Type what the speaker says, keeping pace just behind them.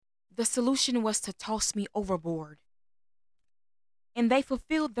the solution was to toss me overboard. And they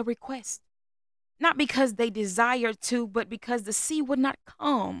fulfilled the request, not because they desired to, but because the sea would not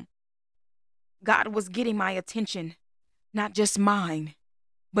calm. God was getting my attention, not just mine,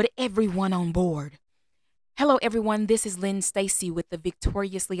 but everyone on board. Hello, everyone. This is Lynn Stacy with the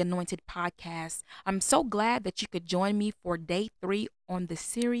Victoriously Anointed podcast. I'm so glad that you could join me for day 3 on the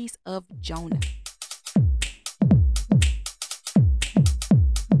series of Jonah.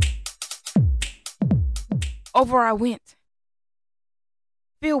 Over I went,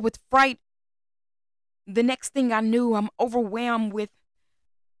 filled with fright. The next thing I knew, I'm overwhelmed with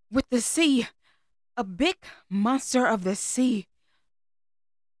the sea. A big monster of the sea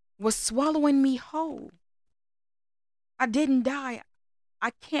was swallowing me whole. I didn't die.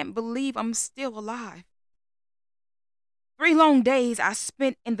 I can't believe I'm still alive. 3 long days I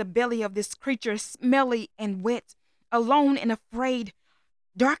spent in the belly of this creature, smelly and wet, alone and afraid.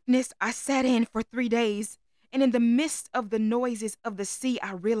 Darkness I sat in for 3 days, and in the midst of the noises of the sea,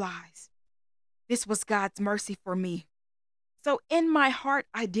 I realized this was God's mercy for me. So in my heart,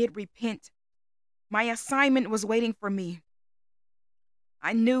 I did repent. My assignment was waiting for me.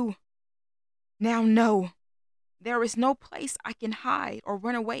 I knew, now know, there is no place I can hide or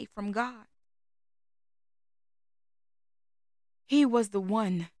run away from God. He was the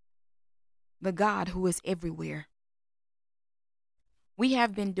one, the God who is everywhere. We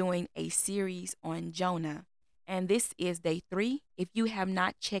have been doing a series on Jonah, and this is day 3. If you have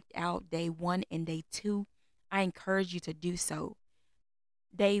not checked out day 1 and day 2, I encourage you to do so.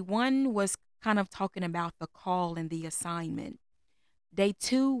 Day 1 was kind of talking about the call and the assignment. Day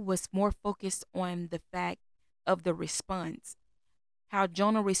 2 was more focused on the fact of the response, how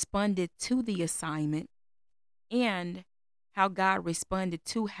Jonah responded to the assignment, and how God responded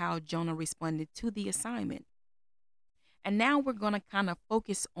to how Jonah responded to the assignment. And now we're going to kind of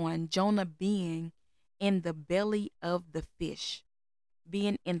focus on Jonah being in the belly of the fish,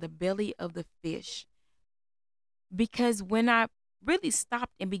 being in the belly of the fish. Because when I really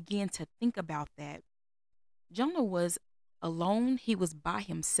stopped and began to think about that, Jonah was alone. He was by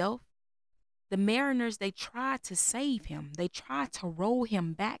himself. The mariners, they tried to save him. They tried to row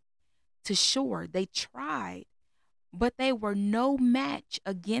him back to shore. They tried, but they were no match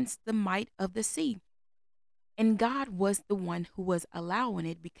against the might of the sea. And God was the one who was allowing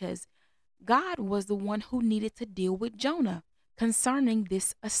it, because God was the one who needed to deal with Jonah concerning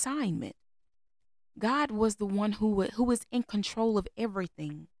this assignment. God was the one who was in control of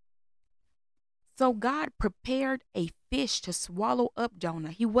everything. So God prepared a fish to swallow up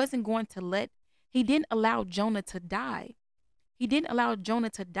Jonah. He didn't allow Jonah to die. He didn't allow Jonah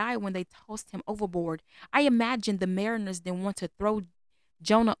to die when they tossed him overboard. I imagine the mariners didn't want to throw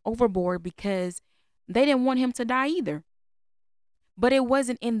Jonah overboard because they didn't want him to die either. But it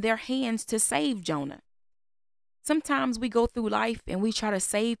wasn't in their hands to save Jonah. Sometimes we go through life and we try to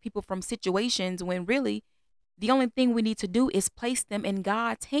save people from situations when really the only thing we need to do is place them in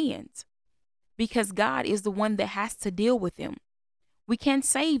God's hands, because God is the one that has to deal with them. We can't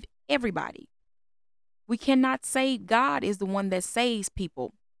save everybody. We cannot save. God is the one that saves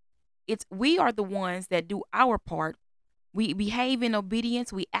people. We are the ones that do our part. We behave in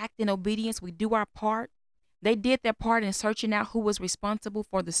obedience. We act in obedience. We do our part. They did their part in searching out who was responsible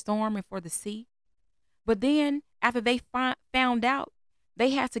for the storm and for the sea. But then after they found out,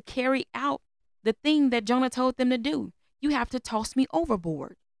 they had to carry out the thing that Jonah told them to do. You have to toss me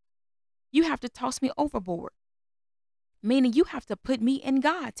overboard. You have to toss me overboard. Meaning you have to put me in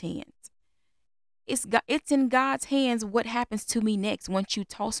God's hands. It's in God's hands what happens to me next once you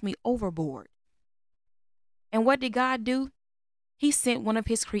toss me overboard. And what did God do? He sent one of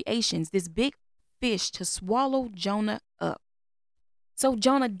his creations, this big fish, to swallow Jonah up. So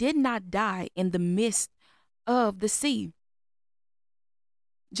Jonah did not die in the midst of the sea.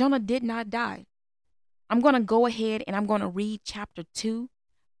 Jonah did not die. I'm going to go ahead and I'm going to read chapter 2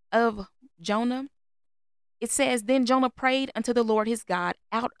 of Jonah. It says, "Then Jonah prayed unto the Lord his God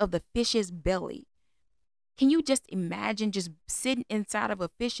out of the fish's belly." Can you just imagine just sitting inside of a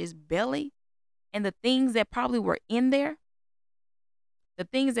fish's belly and the things that probably were in there? The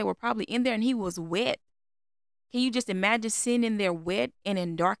things that were probably in there, and he was wet. Can you just imagine sitting in there wet and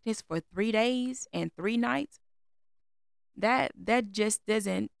in darkness for 3 days and 3 nights? That just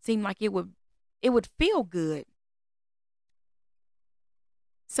doesn't seem like it would feel good.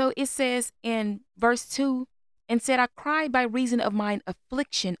 So it says in verse 2, "And said, I cried by reason of mine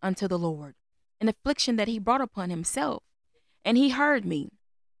affliction unto the Lord," an affliction that he brought upon himself. "And he heard me.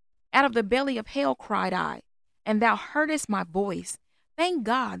 Out of the belly of hell cried I, and thou heardest my voice." Thank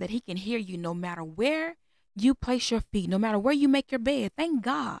God that he can hear you no matter where you place your feet, no matter where you make your bed. Thank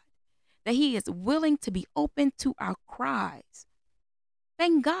God. that he is willing to be open to our cries.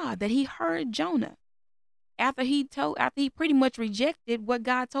 Thank God that he heard Jonah after he pretty much rejected what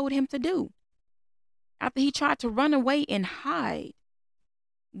God told him to do. After he tried to run away and hide,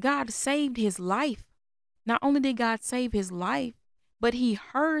 God saved his life. Not only did God save his life, but he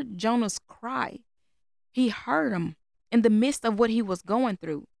heard Jonah's cry. He heard him in the midst of what he was going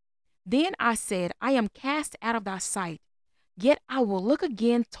through. Then I said, I am cast out of thy sight, yet I will look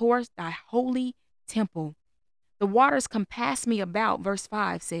again towards thy holy temple. The waters compass me about, verse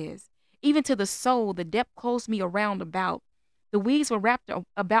 5 says. Even to the soul, the depth closed me around about. The weeds were wrapped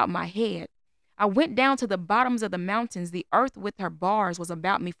about my head. I went down to the bottoms of the mountains. The earth with her bars was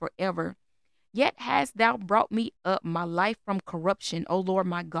about me forever. Yet hast thou brought me up my life from corruption, O Lord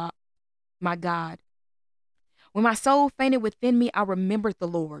my God, my God. When my soul fainted within me, I remembered the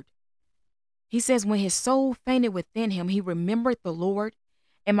Lord. He says, when his soul fainted within him, he remembered the Lord,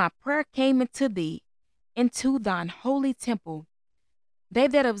 and my prayer came into thee, into thine holy temple. They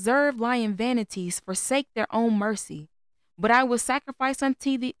that observe lying vanities forsake their own mercy, but I will sacrifice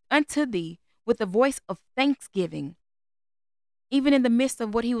unto thee with the voice of thanksgiving. Even in the midst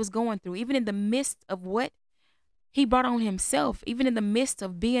of what he was going through, even in the midst of what he brought on himself, even in the midst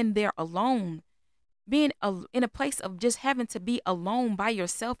of being there alone, being in a place of just having to be alone by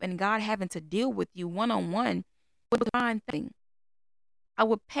yourself and God having to deal with you one-on-one with a divine thing. I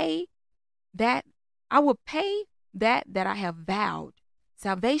would pay that. I would pay that I have vowed.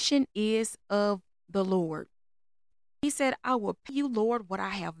 Salvation is of the Lord. He said, I will pay you, Lord, what I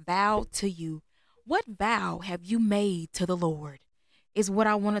have vowed to you. What vow have you made to the Lord is what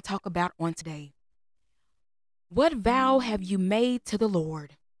I want to talk about on today. What vow have you made to the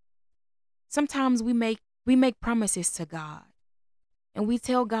Lord? Sometimes we make promises to God and we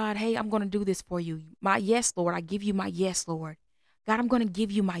tell God, hey, I'm going to do this for you. My yes, Lord, I give you my yes, Lord. God, I'm going to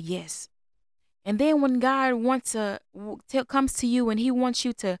give you my yes. And then when God comes to you and he wants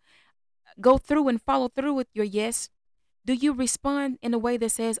you to go through and follow through with your yes, do you respond in a way that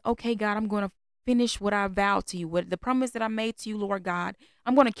says, okay, God, I'm going to finish what I vowed to you, what the promise that I made to you, Lord God,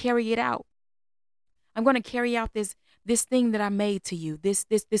 I'm going to carry it out. I'm going to carry out this thing that I made to you, this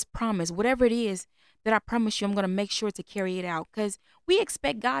promise, whatever it is that I promise you, I'm going to make sure to carry it out, because we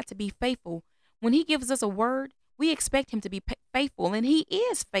expect God to be faithful. When he gives us a word, we expect him to be faithful, and he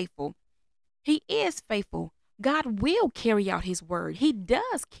is faithful. He is faithful. God will carry out his word. He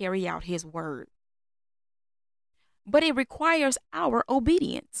does carry out his word. But it requires our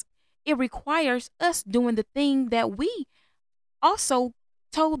obedience. It requires us doing the thing that we also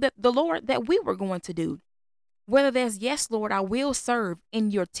told the Lord that we were going to do. Whether that's, yes, Lord, I will serve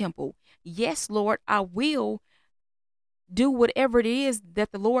in your temple. Yes, Lord, I will do whatever it is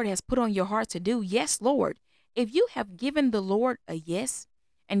that the Lord has put on your heart to do. Yes, Lord. If you have given the Lord a yes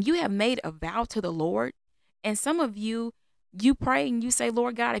and you have made a vow to the Lord, and some of you pray and you say,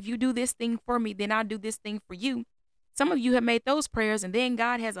 Lord God, if you do this thing for me, then I'll do this thing for you. Some of you have made those prayers, and then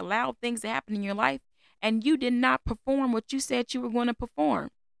God has allowed things to happen in your life, and you did not perform what you said you were going to perform.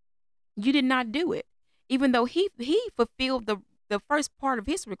 You did not do it. Even though he fulfilled the first part of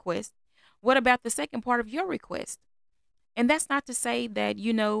his request, what about the second part of your request? And that's not to say that,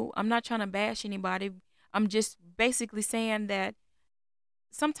 I'm not trying to bash anybody. I'm just basically saying that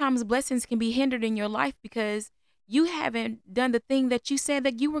sometimes blessings can be hindered in your life because you haven't done the thing that you said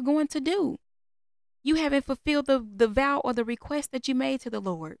that you were going to do. You haven't fulfilled the vow or the request that you made to the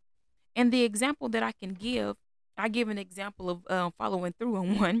Lord. And the example that I can give, I give an example of following through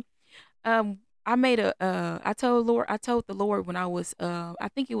on one. I told the Lord when I was, I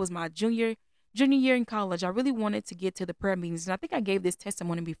think it was my junior year in college, I really wanted to get to the prayer meetings. And I think I gave this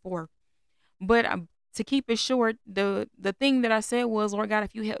testimony before, but to keep it short, the thing that I said was, Lord God,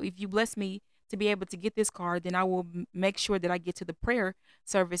 if you bless me to be able to get this card, then I will make sure that I get to the prayer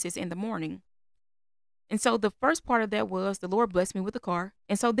services in the morning. And so the first part of that was the Lord blessed me with a car.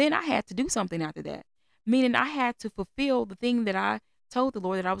 And so then I had to do something after that, meaning I had to fulfill the thing that I told the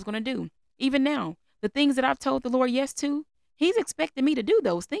Lord that I was going to do. Even now, the things that I've told the Lord yes to, he's expecting me to do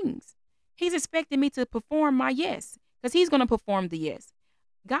those things. He's expecting me to perform my yes, because he's going to perform the yes.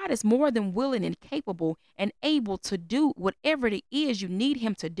 God is more than willing and capable and able to do whatever it is you need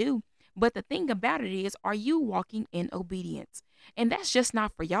him to do. But the thing about it is, are you walking in obedience? And that's just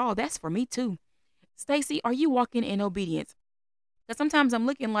not for y'all. That's for me too. Stacy, are you walking in obedience? Because sometimes I'm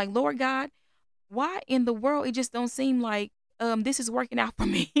looking like, Lord God, why in the world it just don't seem like this is working out for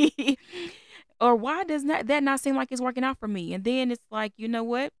me? Or why does that not seem like it's working out for me? And then it's like, you know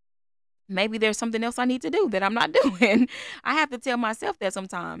what? Maybe there's something else I need to do that I'm not doing. I have to tell myself that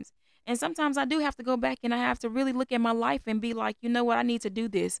sometimes. And sometimes I do have to go back and I have to really look at my life and be like, you know what, I need to do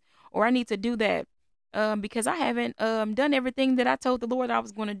this or I need to do that. Because I haven't done everything that I told the Lord I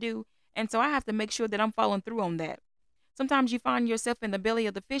was going to do. And so I have to make sure that I'm following through on that. Sometimes you find yourself in the belly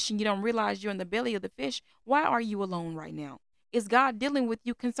of the fish and you don't realize you're in the belly of the fish. Why are you alone right now? Is God dealing with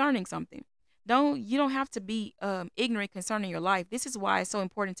you concerning something? You don't have to be ignorant concerning your life. This is why it's so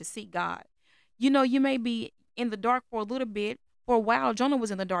important to seek God. You know, you may be in the dark for a little bit. For a while, Jonah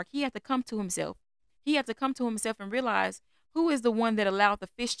was in the dark. He had to come to himself. He had to come to himself and realize who is the one that allowed the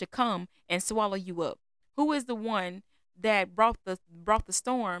fish to come and swallow you up. Who is the one that brought the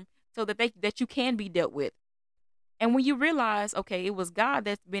storm so that you can be dealt with. And when you realize, okay, it was God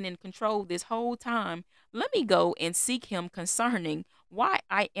that's been in control this whole time, let me go and seek him concerning why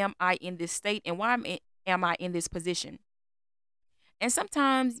I in this state and am I in this position. And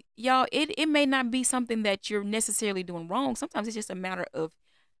sometimes, y'all, it may not be something that you're necessarily doing wrong. Sometimes it's just a matter of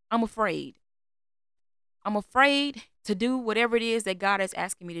I'm afraid. I'm afraid to do whatever it is that God is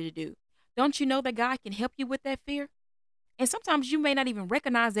asking me to do. Don't you know that God can help you with that fear? And sometimes you may not even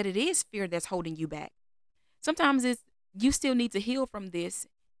recognize that it is fear that's holding you back. Sometimes it's you still need to heal from this,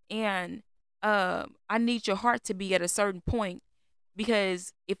 and I need your heart to be at a certain point,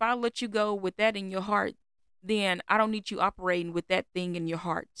 because if I let you go with that in your heart, then I don't need you operating with that thing in your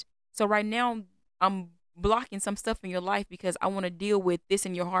heart. So right now I'm blocking some stuff in your life because I want to deal with this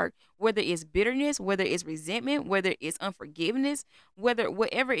in your heart, whether it's bitterness, whether it's resentment, whether it's unforgiveness, whether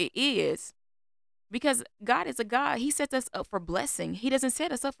whatever it is, because God is a God. He sets us up for blessing. He doesn't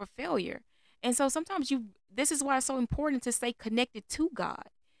set us up for failure. And so sometimes this is why it's so important to stay connected to God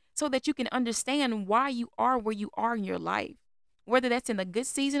so that you can understand why you are where you are in your life, whether that's in the good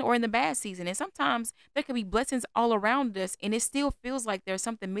season or in the bad season. And sometimes there could be blessings all around us and it still feels like there's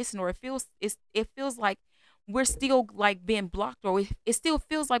something missing, or it feels like we're still like being blocked, or it still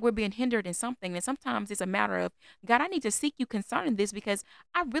feels like we're being hindered in something. And sometimes it's a matter of, God, I need to seek you concerning this because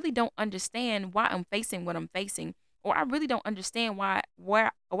I really don't understand why I'm facing what I'm facing, or I really don't understand why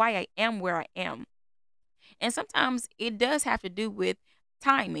I am where I am. And sometimes it does have to do with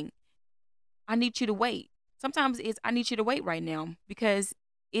timing. I need you to wait. Sometimes it's I need you to wait right now because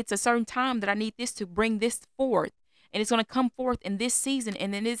it's a certain time that I need this to bring this forth. And it's going to come forth in this season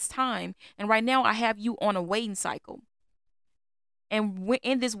and in this time. And right now I have you on a waiting cycle. And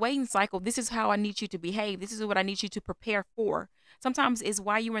in this waiting cycle, this is how I need you to behave. This is what I need you to prepare for. Sometimes it's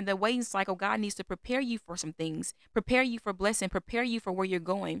while you're in the waiting cycle, God needs to prepare you for some things, prepare you for blessing, prepare you for where you're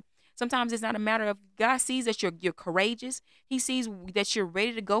going. Sometimes it's not a matter of, God sees that you're courageous. He sees that you're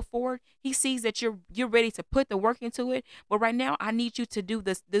ready to go forward. He sees that you're ready to put the work into it. But right now, I need you to do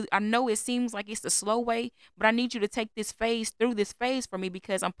this. I know it seems like it's the slow way, but I need you to take this phase through this phase for me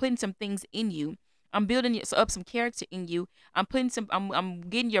because I'm putting some things in you. I'm building up some character in you. I'm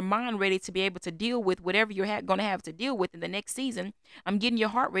getting your mind ready to be able to deal with whatever you're going to have to deal with in the next season. I'm getting your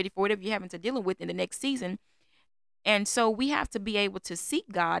heart ready for whatever you're having to deal with in the next season. And so we have to be able to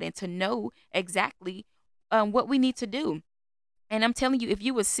seek God and to know exactly what we need to do. And I'm telling you, if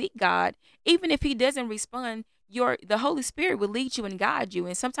you would seek God, even if He doesn't respond, the Holy Spirit will lead you and guide you.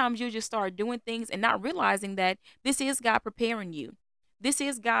 And sometimes you'll just start doing things and not realizing that this is God preparing you. This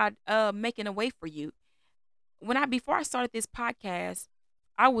is God making a way for you. Before I started this podcast,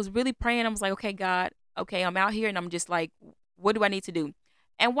 I was really praying. I was like, okay, God, okay, I'm out here and I'm just like, what do I need to do?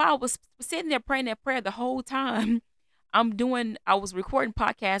 And while I was sitting there praying that prayer the whole time, I was recording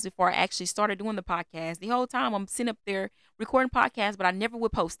podcasts before I actually started doing the podcast. The whole time I'm sitting up there recording podcasts, but I never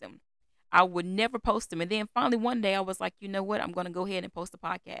would post them. I would never post them. And then finally one day I was like, you know what? I'm going to go ahead and post the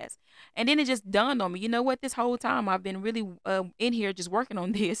podcast. And then it just dawned on me, you know what? This whole time I've been really in here just working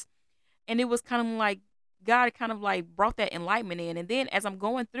on this. And it was kind of like God kind of like brought that enlightenment in. And then as I'm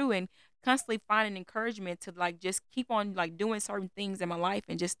going through and constantly finding encouragement to like just keep on like doing certain things in my life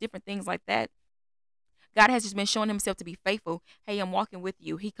and just different things like that, God has just been showing himself to be faithful. Hey, I'm walking with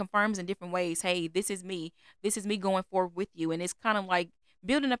you. He confirms in different ways. Hey, this is me. This is me going forward with you. And it's kind of like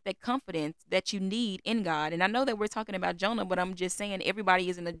building up that confidence that you need in God. And I know that we're talking about Jonah, but I'm just saying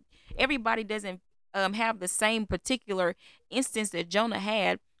everybody doesn't have the same particular instance that Jonah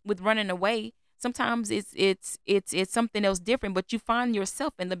had with running away. Sometimes it's something else different, but you find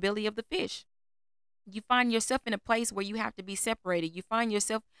yourself in the belly of the fish. You find yourself in a place where you have to be separated. You find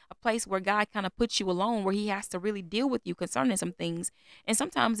yourself a place where God kind of puts you alone, where he has to really deal with you concerning some things. And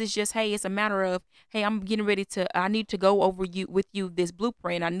sometimes it's just, hey, it's a matter of, hey, I need to go over you with you this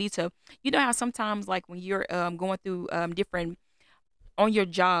blueprint. I need to, you know how sometimes like when you're going through different on your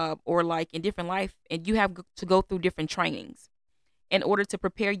job or like in different life and you have to go through different trainings. in order to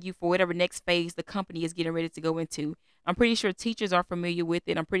prepare you for whatever next phase the company is getting ready to go into. I'm pretty sure teachers are familiar with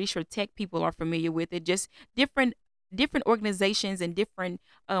it. I'm pretty sure tech people are familiar with it. Just different different organizations and different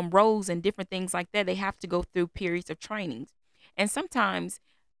roles and different things like that. They have to go through periods of trainings, and sometimes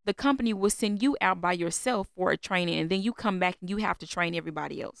the company will send you out by yourself for a training, and then you come back and you have to train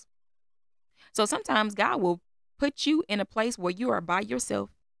everybody else. So sometimes God will put you in a place where you are by yourself,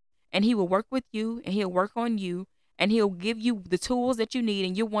 and he will work with you and he'll work on you, and he'll give you the tools that you need,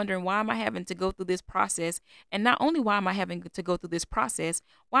 and you're wondering, why am I having to go through this process? And not only why am I having to go through this process,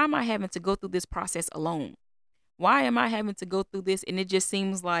 why am I having to go through this process alone? Why am I having to go through this? And it just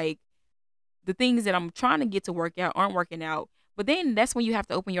seems like the things that I'm trying to get to work out aren't working out. But then that's when you have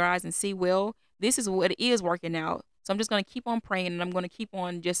to open your eyes and see, well, this is what it is working out. So I'm just going to keep on praying, and I'm going to keep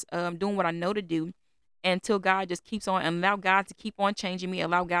on just doing what I know to do until God just keeps on, and allow God to keep on changing me,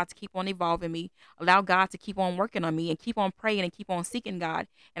 allow God to keep on evolving me, allow God to keep on working on me, and keep on praying and keep on seeking God.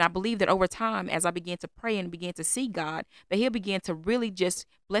 And I believe that over time, as I begin to pray and begin to see God, that he'll begin to really just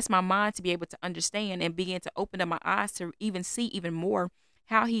bless my mind to be able to understand and begin to open up my eyes to even see even more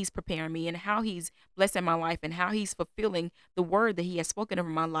how he's preparing me and how he's blessing my life and how he's fulfilling the word that he has spoken over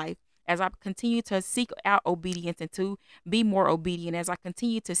my life, as I continue to seek out obedience and to be more obedient, as I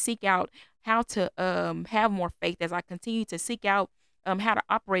continue to seek out how to have more faith, as I continue to seek out how to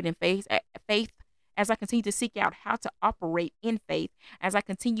operate in faith, as I continue to seek out how to operate in faith, as I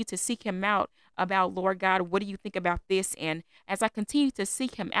continue to seek him out about, Lord God, what do you think about this? And as I continue to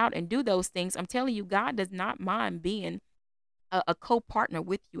seek him out and do those things, I'm telling you, God does not mind being a co-partner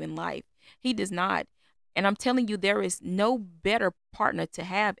with you in life. He does not. And I'm telling you, there is no better partner to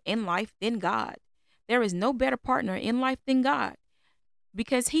have in life than God. There is no better partner in life than God,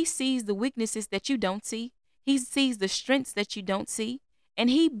 because he sees the weaknesses that you don't see. He sees the strengths that you don't see, and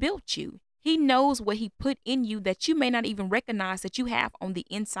he built you. He knows what he put in you that you may not even recognize that you have on the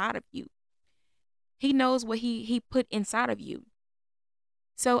inside of you. He knows what he put inside of you.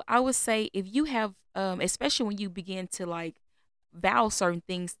 So I would say, if you have, especially when you begin to like vow certain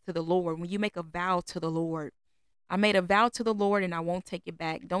things to the Lord, when you make a vow to the Lord, I made a vow to the Lord and I won't take it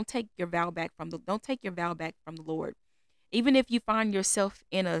back. Don't take your vow back from the Lord. Even if you find yourself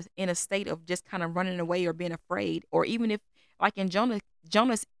in a state of just kind of running away or being afraid, or even if, like in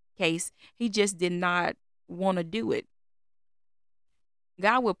Jonah's case, he just did not want to do it.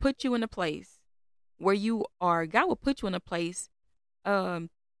 God will put you in a place where you are. God will put you in a place um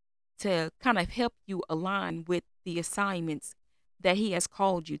to kind of help you align with the assignments that he has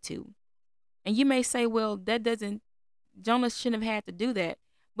called you to. And you may say, well, that doesn't, Jonah shouldn't have had to do that.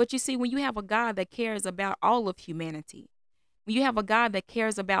 But you see, when you have a God that cares about all of humanity, when you have a God that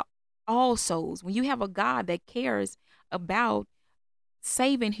cares about all souls, when you have a God that cares about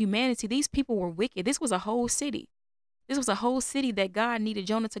saving humanity, these people were wicked. This was a whole city. This was a whole city that God needed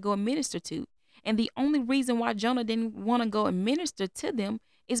Jonah to go and minister to. And the only reason why Jonah didn't want to go and minister to them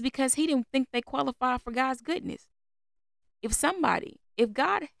is because he didn't think they qualified for God's goodness. If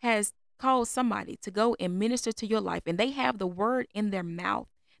God has called somebody to go and minister to your life, and they have the word in their mouth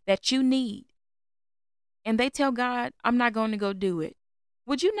that you need, and they tell God, I'm not going to go do it,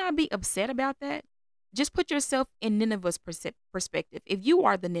 would you not be upset about that? Just put yourself in Nineveh's perspective. If you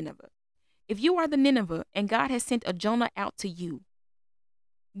are the Nineveh and God has sent a Jonah out to you,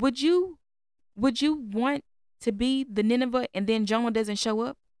 would you want to be the Nineveh and then Jonah doesn't show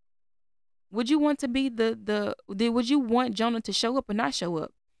up? Would you want to be would you want Jonah to show up or not show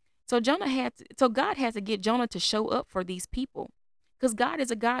up? So God had to get Jonah to show up for these people, because God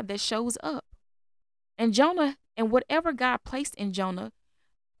is a God that shows up. And Jonah, and whatever God placed in Jonah,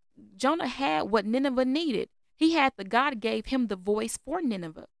 Jonah had what Nineveh needed. God gave him the voice for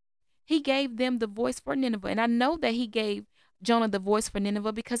Nineveh. He gave them the voice for Nineveh. And I know that he gave Jonah the voice for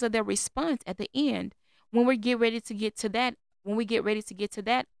Nineveh because of their response at the end. When we get ready to get to that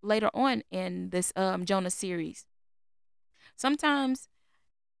later on in this Jonah series. Sometimes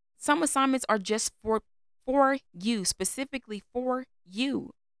some assignments are just for you, specifically for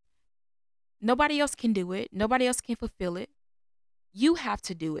you. Nobody else can do it. Nobody else can fulfill it. You have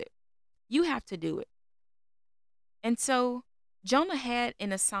to do it. You have to do it. And so Jonah had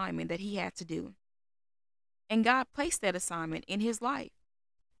an assignment that he had to do. And God placed that assignment in his life.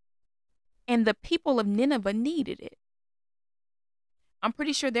 And the people of Nineveh needed it. I'm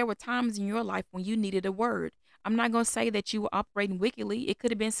pretty sure there were times in your life when you needed a word. I'm not going to say that you were operating wickedly. It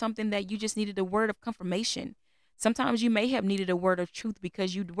could have been something that you just needed a word of confirmation. Sometimes you may have needed a word of truth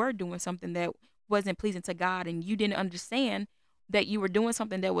because you were doing something that wasn't pleasing to God, and you didn't understand that you were doing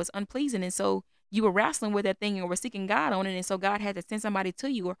something that was unpleasing. And so you were wrestling with that thing and were seeking God on it. And so God had to send somebody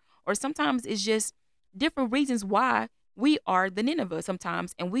to you. Or sometimes it's just different reasons why We are the Nineveh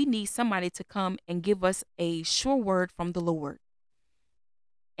sometimes, and we need somebody to come and give us a sure word from the Lord.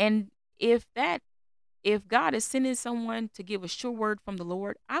 And if that if God is sending someone to give a sure word from the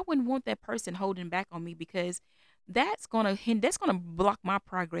Lord, I wouldn't want that person holding back on me, because that's gonna block my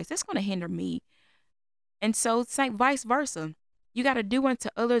progress. That's gonna hinder me. And so, same vice versa. You got to do unto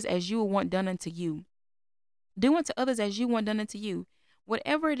others as you would want done unto you. Do unto others as you want done unto you.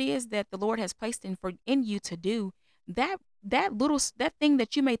 Whatever it is that the Lord has placed in you to do, that thing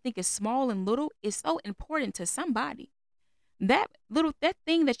that you may think is small and little is so important to somebody. That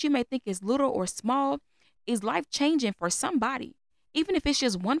thing that you may think is little or small is life changing for somebody. Even if it's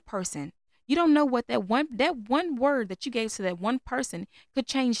just one person. You don't know what that one word that you gave to that one person could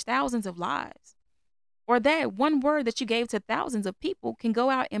change thousands of lives. Or that one word that you gave to thousands of people can go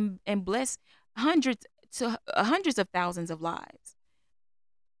out and bless hundreds of thousands of lives.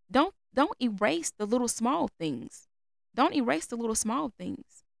 Don't erase the little small things. Don't erase the little small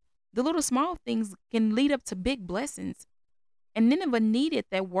things. The little small things can lead up to big blessings. And Nineveh needed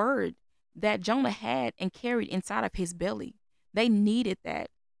that word that Jonah had and carried inside of his belly. They needed that.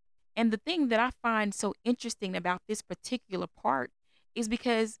 And the thing that I find so interesting about this particular part is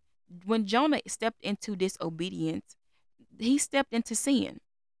because when Jonah stepped into disobedience, he stepped into sin.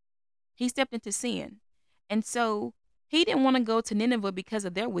 He stepped into sin. And so he didn't want to go to Nineveh because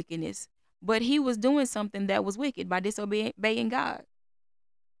of their wickedness, but he was doing something that was wicked by disobeying God.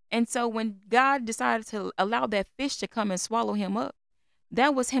 And so when God decided to allow that fish to come and swallow him up,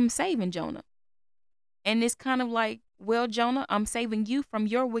 that was him saving Jonah. And it's kind of like, well, Jonah, I'm saving you from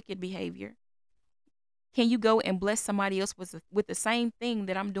your wicked behavior. Can you go and bless somebody else with the same thing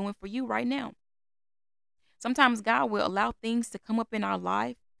that I'm doing for you right now? Sometimes God will allow things to come up in our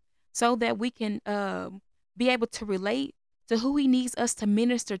life so that we can be able to relate to who He needs us to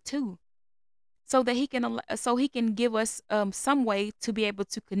minister to, so that He can give us some way to be able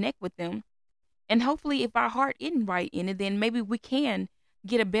to connect with them. And hopefully, if our heart isn't right in it, then maybe we can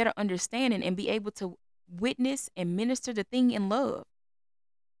get a better understanding and be able to witness and minister the thing in love.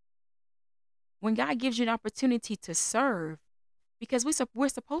 When God gives you an opportunity to serve, because we're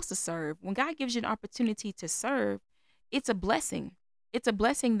supposed to serve. When God gives you an opportunity to serve, it's a blessing. It's a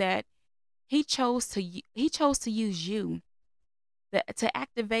blessing that He chose to use you, to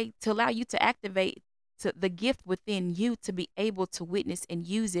allow you to activate the gift within you to be able to witness and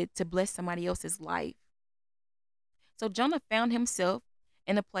use it to bless somebody else's life. So Jonah found himself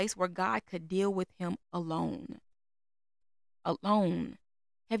in a place where God could deal with him alone. Alone.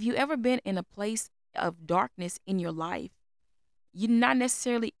 Have you ever been in a place of darkness in your life? You're not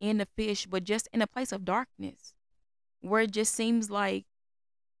necessarily in the fish, but just in a place of darkness where it just seems like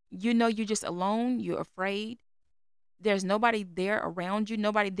you're just alone, you're afraid. There's nobody there around you,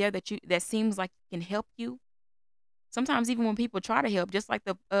 nobody there that seems like can help you. Sometimes even when people try to help, just like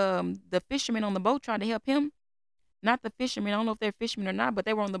the fishermen on the boat tried to help him. Not the fishermen, I don't know if they're fishermen or not, but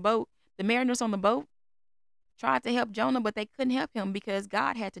they were on the boat. The mariners on the boat tried to help Jonah, but they couldn't help him because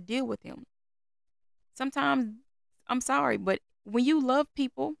God had to deal with him. Sometimes, I'm sorry, but when you love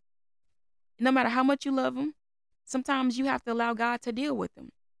people, no matter how much you love them, sometimes you have to allow God to deal with them.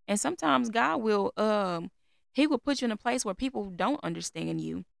 And sometimes God will He will put you in a place where people don't understand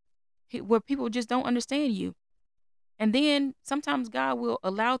you. Where people just don't understand you. And then sometimes God will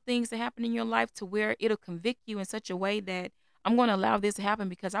allow things to happen in your life to where it'll convict you in such a way that I'm going to allow this to happen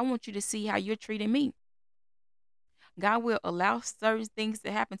because I want you to see how you're treating me. God will allow certain things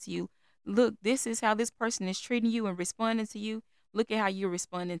to happen to you. Look, this is how this person is treating you and responding to you. Look at how you're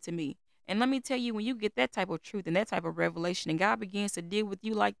responding to me. And let me tell you, when you get that type of truth and that type of revelation and God begins to deal with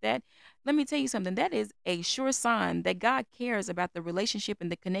you like that, let me tell you something. That is a sure sign that God cares about the relationship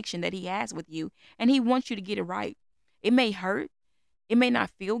and the connection that He has with you. And He wants you to get it right. It may hurt. It may not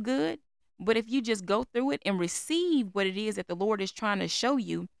feel good. But if you just go through it and receive what it is that the Lord is trying to show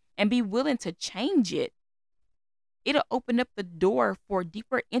you and be willing to change it, it'll open up the door for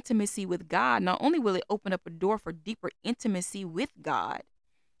deeper intimacy with God. Not only will it open up a door for deeper intimacy with God,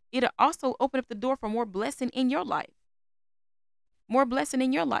 it'll also open up the door for more blessing in your life. More blessing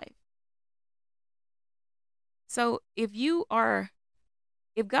in your life. So if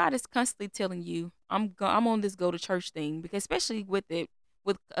God is constantly telling you, I'm on this go to church thing, because especially with the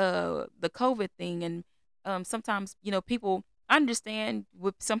COVID thing, and sometimes people, I understand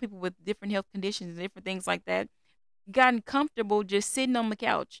with some people with different health conditions and different things like that, gotten comfortable just sitting on the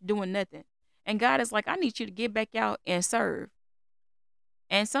couch doing nothing. And God is like, I need you to get back out and serve.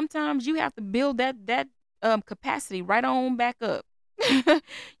 And sometimes you have to build that capacity right on back up.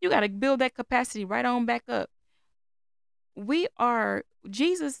 You got to build that capacity right on back up.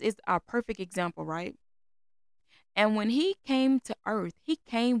 Jesus is our perfect example, right? And when he came to earth, he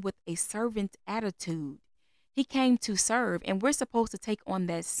came with a servant attitude. He came to serve, and we're supposed to take on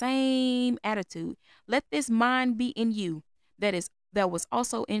that same attitude. Let this mind be in you that was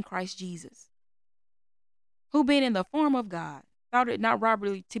also in Christ Jesus, who being in the form of God, thought it not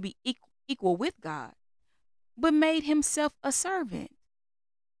robbery to be equal with God, but made himself a servant.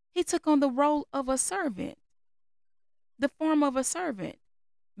 He took on the role of a servant, the form of a servant,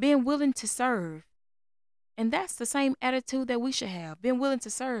 being willing to serve. And that's the same attitude that we should have, being willing to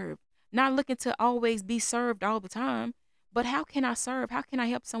serve, not looking to always be served all the time. But how can I serve? How can I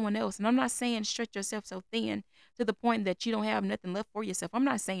help someone else? And I'm not saying stretch yourself so thin to the point that you don't have nothing left for yourself. I'm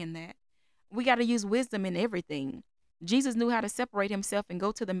not saying that. We got to use wisdom in everything. Jesus knew how to separate himself and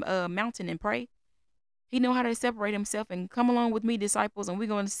go to the mountain and pray. He knew how to separate himself and come along with me, disciples, and we're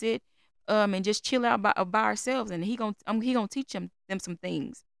going to sit and just chill out by ourselves. And he gonna teach them some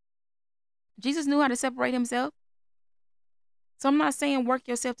things. Jesus knew how to separate himself. So I'm not saying work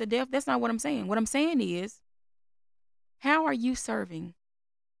yourself to death. That's not what I'm saying. What I'm saying is, how are you serving?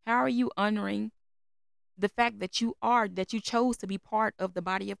 How are you honoring the fact that you chose to be part of the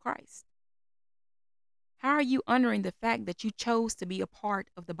body of Christ? How are you honoring the fact that you chose to be a part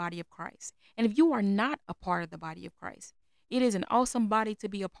of the body of Christ? And if you are not a part of the body of Christ, it is an awesome body to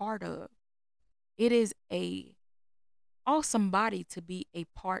be a part of. It is a awesome body to be a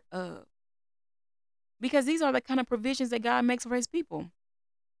part of. Because these are the kind of provisions that God makes for his people.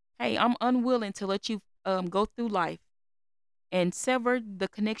 Hey, I'm unwilling to let you go through life and sever the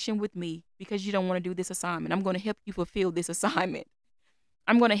connection with me because you don't want to do this assignment. I'm going to help you fulfill this assignment.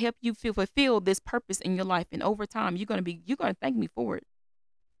 I'm going to help you fulfill this purpose in your life. And over time, you're going to thank me for it.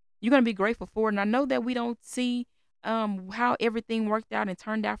 You're going to be grateful for it. And I know that we don't see how everything worked out and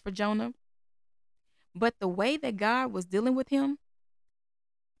turned out for Jonah. But the way that God was dealing with him,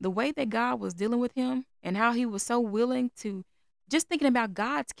 and how he was so willing to, just thinking about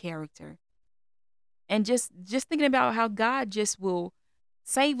God's character, and just thinking about how God just will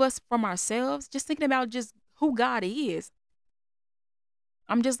save us from ourselves, just thinking about just who God is.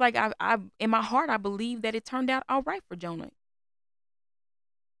 I'm just like, I in my heart, I believe that it turned out all right for Jonah.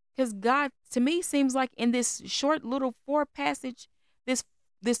 Because God, to me, seems like in this short little four passage, this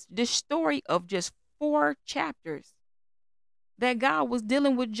story of just 4 chapters, that God was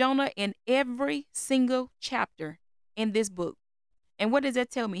dealing with Jonah in every single chapter in this book. And what does that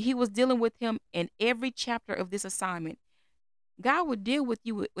tell me? He was dealing with him in every chapter of this assignment. God will deal with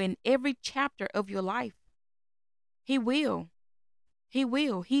you in every chapter of your life. He will. He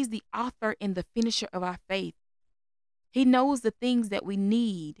will. He's the author and the finisher of our faith. He knows the things that we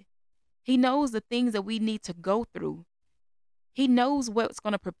need. He knows the things that we need to go through. He knows what's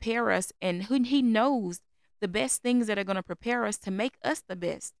going to prepare us, and he knows the best things that are going to prepare us to make us the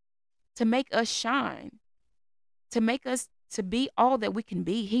best, to make us shine, to make us to be all that we can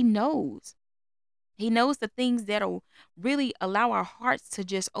be. He knows. He knows the things that'll really allow our hearts to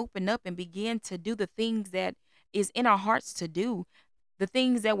just open up and begin to do the things that is in our hearts to do. The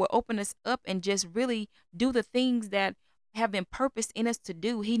things that will open us up and just really do the things that have been purposed in us to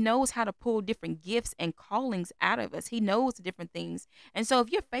do. He knows how to pull different gifts and callings out of us. He knows the different things. And so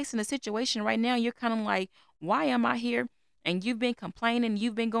if you're facing a situation right now, you're kind of like, why am I here? And you've been complaining,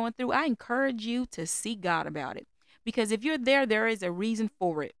 you've been going through, I encourage you to seek God about it. Because if you're there, there is a reason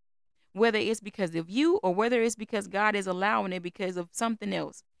for it. Whether it's because of you or whether it's because God is allowing it because of something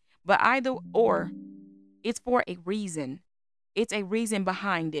else. But either or, it's for a reason. It's a reason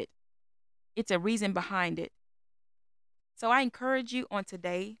behind it. It's a reason behind it. So I encourage you on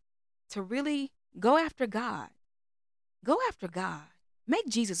today to really go after God. Go after God. Make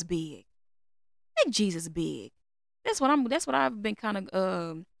Jesus big. Make Jesus big. That's what I've been kind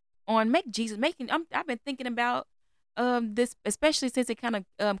of on. Make Jesus making. I've been thinking about this, especially since it kind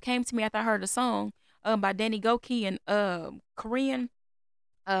of came to me after I heard a song by Danny Goki and Korean.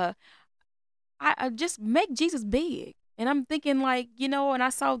 Uh I just make Jesus big. And I'm thinking like, and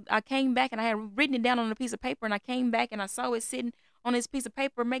I came back and I had written it down on a piece of paper, and I came back and I saw it sitting on this piece of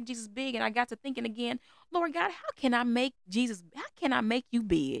paper, make Jesus big. And I got to thinking again, Lord God, how can I make you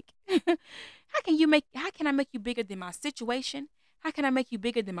big? How can I make you bigger than my situation? How can I make you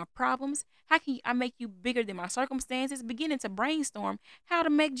bigger than my problems? How can I make you bigger than my circumstances? Beginning to brainstorm how to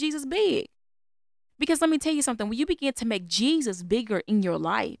make Jesus big. Because let me tell you something, when you begin to make Jesus bigger in your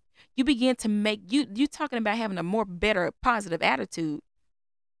life, you begin to make you talking about having a more better positive attitude.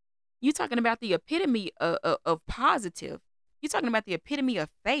 You talking about the epitome of positive. You're talking about the epitome of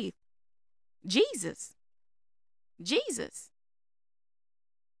faith. Jesus. Jesus.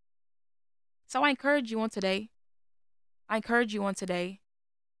 So I encourage you on today. I encourage you on today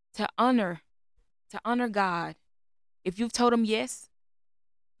to honor God. If you've told him yes,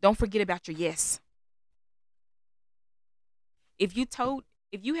 don't forget about your yes. If you told,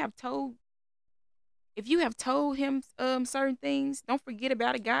 if you have told, if you have told him certain things, don't forget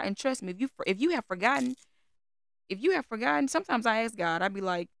about it, God. And trust me, if you have forgotten, sometimes I ask God, I'd be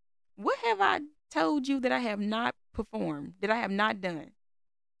like, what have I told you that I have not performed, that I have not done,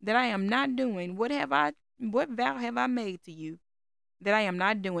 that I am not doing? What vow have I made to you that I am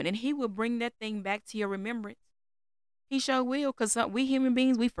not doing? And He will bring that thing back to your remembrance. He sure will, because we human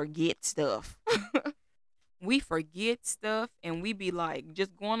beings, we forget stuff. We forget stuff and we be like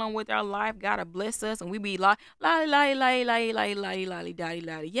just going on with our life. Gotta bless us, and we be like la la la la la la la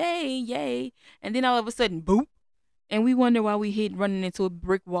la yay yay, and then all of a sudden boop, and we wonder why we hit running into a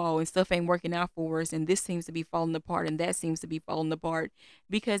brick wall and stuff ain't working out for us, and this seems to be falling apart and that seems to be falling apart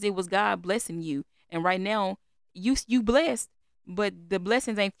because it was God blessing you. And right now you blessed, but the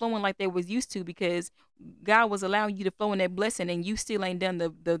blessings ain't flowing like they was used to because God was allowing you to flow in that blessing, and you still ain't done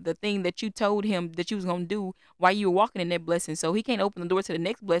the thing that you told him that you was gonna do while you were walking in that blessing. So he can't open the door to the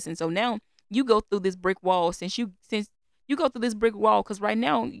next blessing. So now you go through this brick wall since you go through this brick wall because right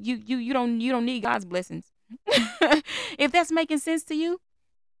now you don't need God's blessings. If that's making sense to you,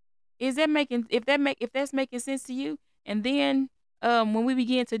 is that making if that's making sense to you? And then when we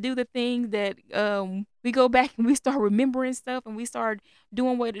begin to do the things that we go back and we start remembering stuff and we start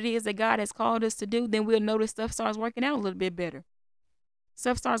doing what it is that God has called us to do, then we'll notice stuff starts working out a little bit better.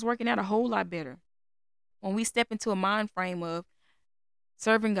 Stuff starts working out a whole lot better when we step into a mind frame of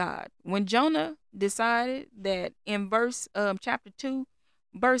serving God. When Jonah decided that in verse chapter 2,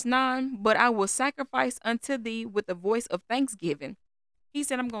 verse 9, but I will sacrifice unto thee with a voice of thanksgiving. He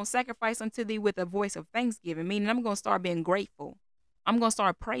said, I'm going to sacrifice unto thee with a voice of thanksgiving, meaning I'm going to start being grateful. I'm going to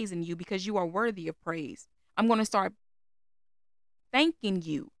start praising you because you are worthy of praise. I'm going to start thanking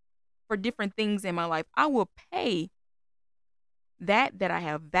you for different things in my life. I will pay that I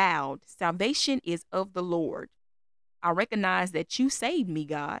have vowed. Salvation is of the Lord. I recognize that you saved me,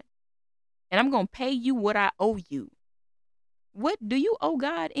 God, and I'm going to pay you what I owe you. What do you owe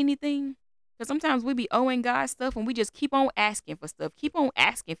God anything? Because sometimes we be owing God stuff and we just keep on asking for stuff, keep on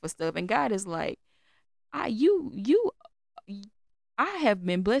asking for stuff. And God is like, you, I have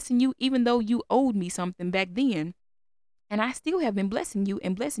been blessing you even though you owed me something back then. And I still have been blessing you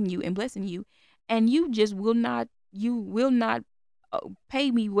and blessing you and blessing you. And you will not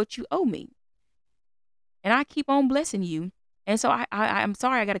pay me what you owe me. And I keep on blessing you. And so I'm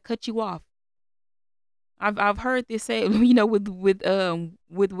sorry, I got to cut you off. I've heard this say,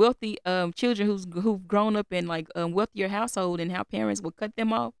 with wealthy children who've grown up in like wealthier household and how parents will cut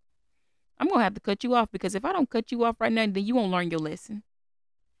them off. I'm gonna have to cut you off because if I don't cut you off right now, then you won't learn your lesson.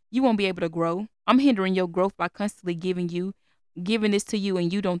 You won't be able to grow. I'm hindering your growth by constantly giving this to you,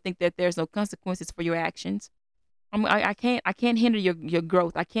 and you don't think that there's no consequences for your actions. I can't hinder your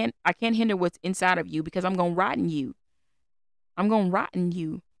growth. I can't hinder what's inside of you because I'm gonna rotten you. I'm gonna rotten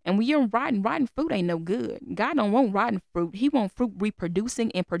you. And when you're rotten fruit ain't no good. God don't want rotten fruit. He want fruit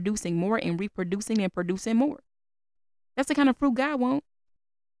reproducing and producing more and reproducing and producing more. That's the kind of fruit God wants.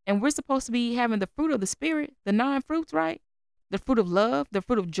 And we're supposed to be having the fruit of the spirit, the nine fruits, right? The fruit of love, the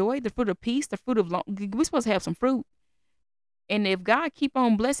fruit of joy, the fruit of peace, the fruit of long. We're supposed to have some fruit. And if God keep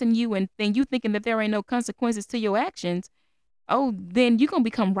on blessing you and then you thinking that there ain't no consequences to your actions, oh, then you're gonna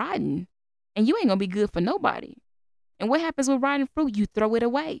become rotten. And you ain't gonna be good for nobody. And what happens with rotten fruit? You throw it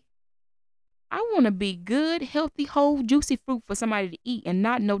away. I want to be good, healthy, whole, juicy fruit for somebody to eat and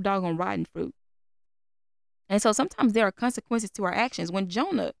not no doggone rotten fruit. And so sometimes there are consequences to our actions. When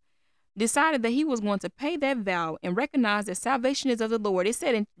Jonah decided that he was going to pay that vow and recognize that salvation is of the Lord, it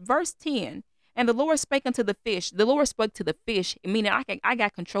said in verse 10, and the Lord spake unto the fish. The Lord spoke to the fish, meaning I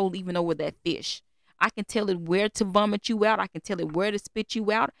got control even over that fish. I can tell it where to vomit you out. I can tell it where to spit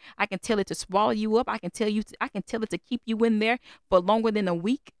you out. I can tell it to swallow you up. I can tell it to keep you in there for longer than a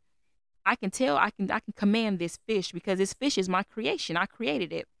week. I can command this fish because this fish is my creation. I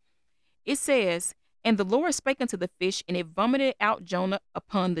created it. It says, and the Lord spake unto the fish, and it vomited out Jonah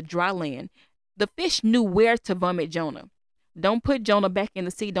upon the dry land. The fish knew where to vomit Jonah. Don't put Jonah back in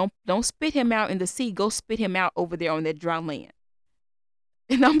the sea. Don't spit him out in the sea. Go spit him out over there on that dry land.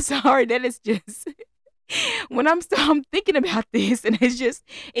 And I'm sorry, that is just when I'm thinking about this, and it's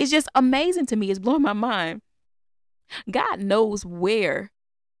just amazing to me. It's blowing my mind. God knows where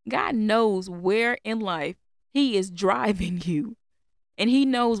in life He is driving you. And He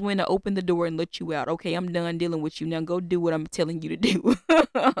knows when to open the door and let you out. Okay, I'm done dealing with you. Now go do what I'm telling you to do.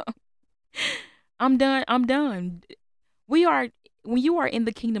 I'm done. When you are in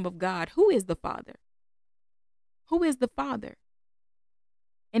the kingdom of God, who is the Father? Who is the Father?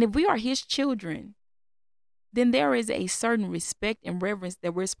 And if we are His children, then there is a certain respect and reverence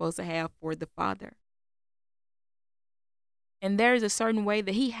that we're supposed to have for the Father. And there is a certain way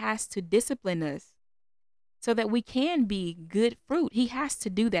that He has to discipline us so that we can be good fruit. He has to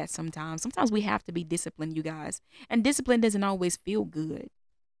do that sometimes. Sometimes we have to be disciplined, you guys. And discipline doesn't always feel good.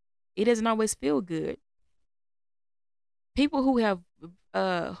 It doesn't always feel good. People who have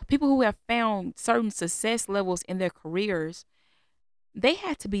found certain success levels in their careers, they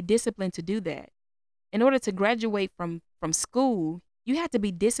had to be disciplined to do that. In order to graduate from school, you had to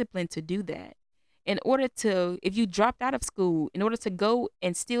be disciplined to do that. In order to, if you dropped out of school, in order to go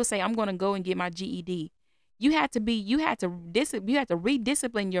and still say, I'm going to go and get my GED, you had to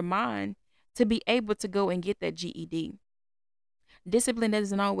rediscipline your mind to be able to go and get that GED. Discipline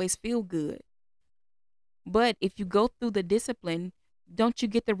doesn't always feel good. But if you go through the discipline, don't you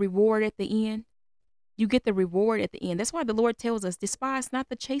get the reward at the end? You get the reward at the end. That's why the Lord tells us, despise not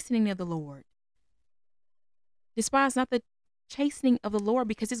the chastening of the Lord. Despise not the chastening of the Lord,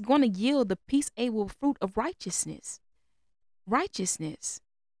 because it's going to yield the peaceable fruit of righteousness. Righteousness.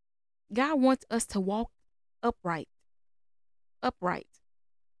 God wants us to walk upright. Upright.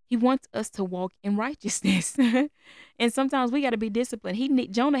 He wants us to walk in righteousness. And sometimes we got to be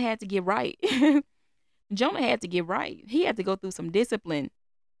disciplined. Jonah had to get right. Jonah had to get right. He had to go through some discipline.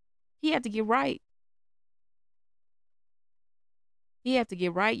 He had to get right. He had to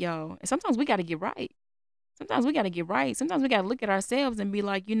get right, y'all. And sometimes we got to get right. Sometimes we got to get right. Sometimes we got to look at ourselves and be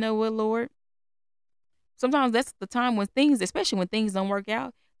like, you know what, Lord? Sometimes that's the time when things, especially when things don't work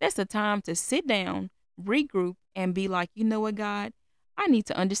out, that's the time to sit down, regroup, and be like, you know what, God? I need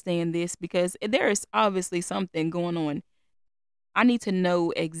to understand this because there is obviously something going on. I need to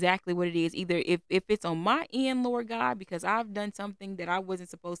know exactly what it is. Either if it's on my end, Lord God, because I've done something that I wasn't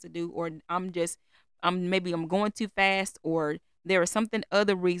supposed to do, or maybe I'm going too fast, or there is something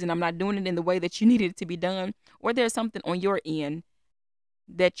other reason I'm not doing it in the way that you needed it to be done, or there's something on your end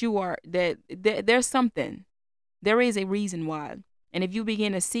that there's something. There is a reason why. And if you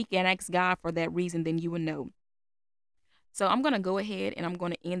begin to seek and ask God for that reason, then you will know. So I'm going to go ahead and I'm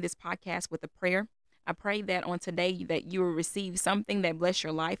going to end this podcast with a prayer. I pray that on today that you will receive something that bless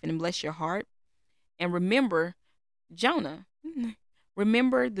your life and bless your heart. And remember Jonah.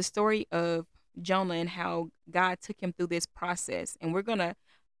 Remember the story of Jonah and how God took him through this process. And we're going to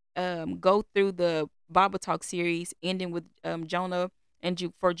go through the Bible Talk series, ending with Jonah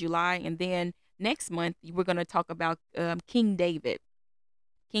for July. And then next month, we're going to talk about King David.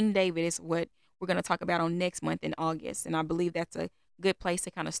 King David is what we're going to talk about on next month in August. And I believe that's a good place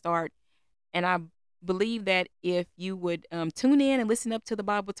to kind of start. And I believe that if you would tune in and listen up to the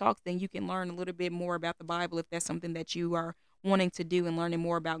Bible Talks, then you can learn a little bit more about the Bible if that's something that you are wanting to do, and learning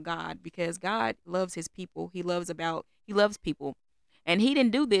more about God, because God loves his people. He loves people. And he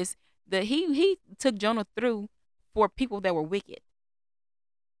didn't do this. He took Jonah through for people that were wicked,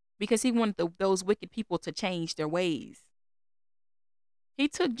 because he wanted those wicked people to change their ways. He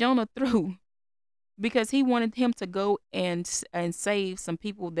took Jonah through because he wanted him to go and save some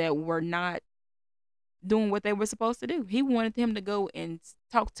people that were not doing what they were supposed to do. He wanted him to go and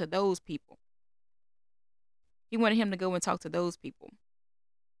talk to those people. He wanted him to go and talk to those people.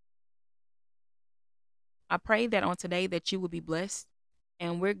 I pray that on today that you will be blessed,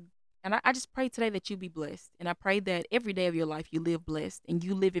 and I just pray today that you be blessed, and I pray that every day of your life you live blessed and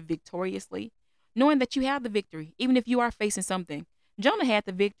you live it victoriously, knowing that you have the victory, even if you are facing something. Jonah had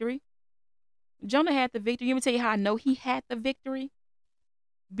the victory. Jonah had the victory. Let me tell you how I know he had the victory.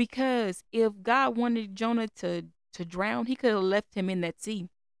 Because if God wanted Jonah to drown, he could have left him in that sea.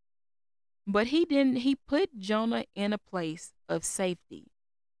 But he didn't. He put Jonah in a place of safety.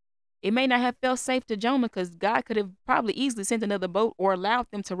 It may not have felt safe to Jonah, because God could have probably easily sent another boat or allowed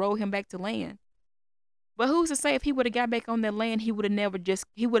them to roll him back to land. But who's to say if he would have got back on that land, he would have just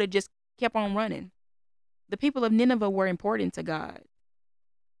kept on running. The people of Nineveh were important to God.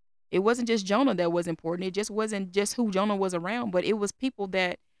 It wasn't just Jonah that was important. It just wasn't just who Jonah was around, but it was people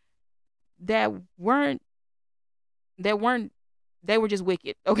that weren't they were just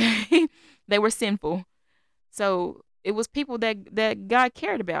wicked, okay? They were sinful. So it was people that God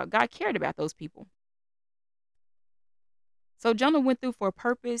cared about. God cared about those people. So Jonah went through for a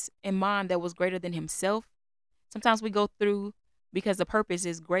purpose in mind that was greater than himself. Sometimes we go through because the purpose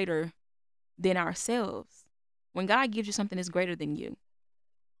is greater than ourselves. When God gives you something that's greater than you,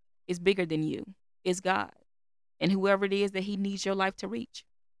 it's bigger than you, it's God. And whoever it is that he needs your life to reach.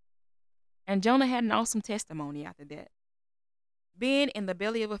 And Jonah had an awesome testimony after that. Being in the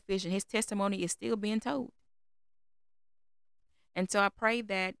belly of a fish, and his testimony is still being told. And so I pray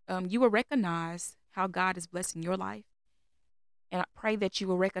that you will recognize how God is blessing your life. And I pray that you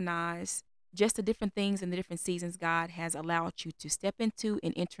will recognize just the different things and the different seasons God has allowed you to step into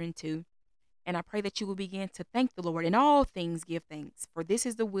and enter into. And I pray that you will begin to thank the Lord. In all things, give thanks, for this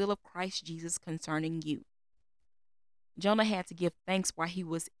is the will of Christ Jesus concerning you. Jonah had to give thanks while he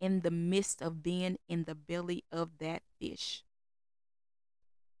was in the midst of being in the belly of that fish.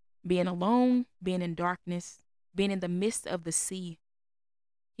 Being alone, being in darkness, being in the midst of the sea,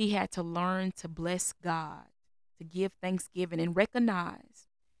 he had to learn to bless God, to give thanksgiving and recognize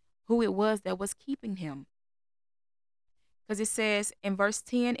who it was that was keeping him. Because it says in verse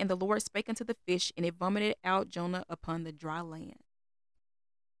 10, and the Lord spake unto the fish, and it vomited out Jonah upon the dry land.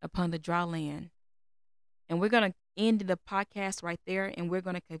 Upon the dry land. And we're going to end the podcast right there, and we're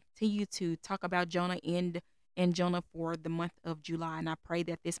going to continue to talk about Jonah and Jonah for the month of July. And I pray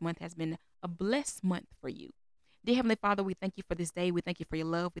that this month has been a blessed month for you. Dear Heavenly Father, we thank you for this day. We thank you for your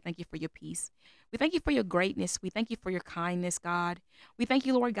love. We thank you for your peace. We thank you for your greatness. We thank you for your kindness, God. We thank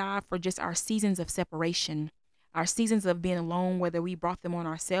you, Lord God, for just our seasons of separation, our seasons of being alone, whether we brought them on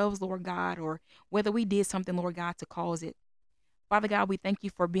ourselves, Lord God, or whether we did something, Lord God, to cause it. Father God, we thank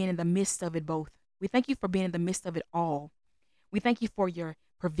you for being in the midst of it both. We thank you for being in the midst of it all. We thank you for your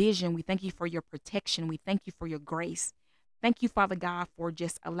provision. We thank you for your protection. We thank you for your grace. Thank you, Father God, for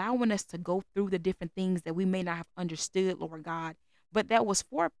just allowing us to go through the different things that we may not have understood, Lord God, but that was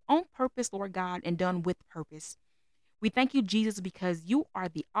for on purpose, Lord God, and done with purpose. We thank you, Jesus, because you are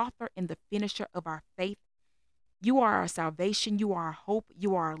the author and the finisher of our faith. You are our salvation. You are our hope.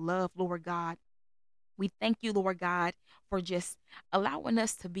 You are our love, Lord God. We thank you, Lord God, for just allowing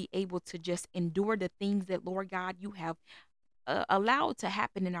us to be able to just endure the things that, Lord God, you have allowed to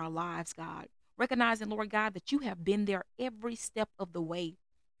happen in our lives, God. Recognizing, Lord God, that you have been there every step of the way.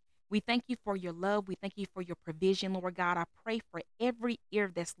 We thank you for your love. We thank you for your provision, Lord God. I pray for every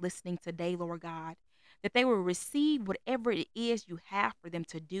ear that's listening today, Lord God, that they will receive whatever it is you have for them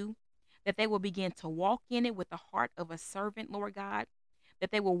to do, that they will begin to walk in it with the heart of a servant, Lord God, that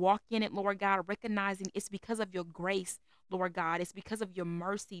they will walk in it, Lord God, recognizing it's because of your grace, Lord God. It's because of your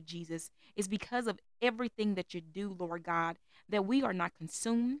mercy, Jesus. It's because of everything that you do, Lord God, that we are not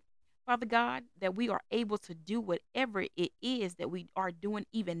consumed, Father God, that we are able to do whatever it is that we are doing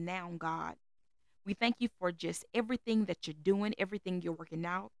even now, God. We thank you for just everything that you're doing, everything you're working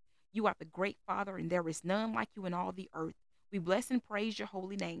out. You are the great Father, and there is none like you in all the earth. We bless and praise your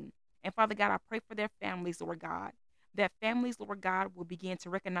holy name. And Father God, I pray for their families, Lord God, that families, Lord God, will begin to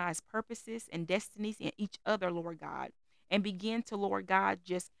recognize purposes and destinies in each other, Lord God, and begin to, Lord God,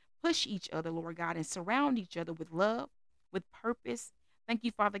 just push each other, Lord God, and surround each other with love, with purpose. Thank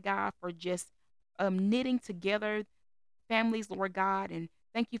you, Father God, for just knitting together families, Lord God, and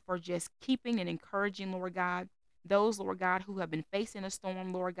thank you for just keeping and encouraging, Lord God, those, Lord God, who have been facing a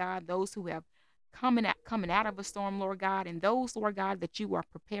storm, Lord God, those who have coming out of a storm, Lord God, and those, Lord God, that you are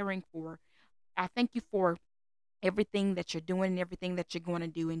preparing for. I thank you for everything that you're doing and everything that you're going to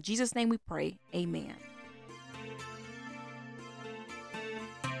do. In Jesus' name we pray. Amen.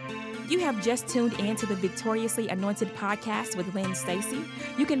 You have just tuned in to the Victoriously Anointed podcast with Lynn Stacy.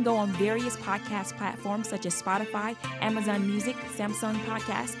 You can go on various podcast platforms such as Spotify, Amazon Music, Samsung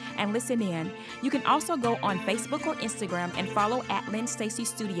Podcasts, and listen in. You can also go on Facebook or Instagram and follow at Lynn Stacy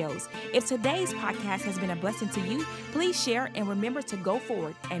Studios. If today's podcast has been a blessing to you, please share and remember to go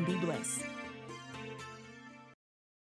forward and be blessed.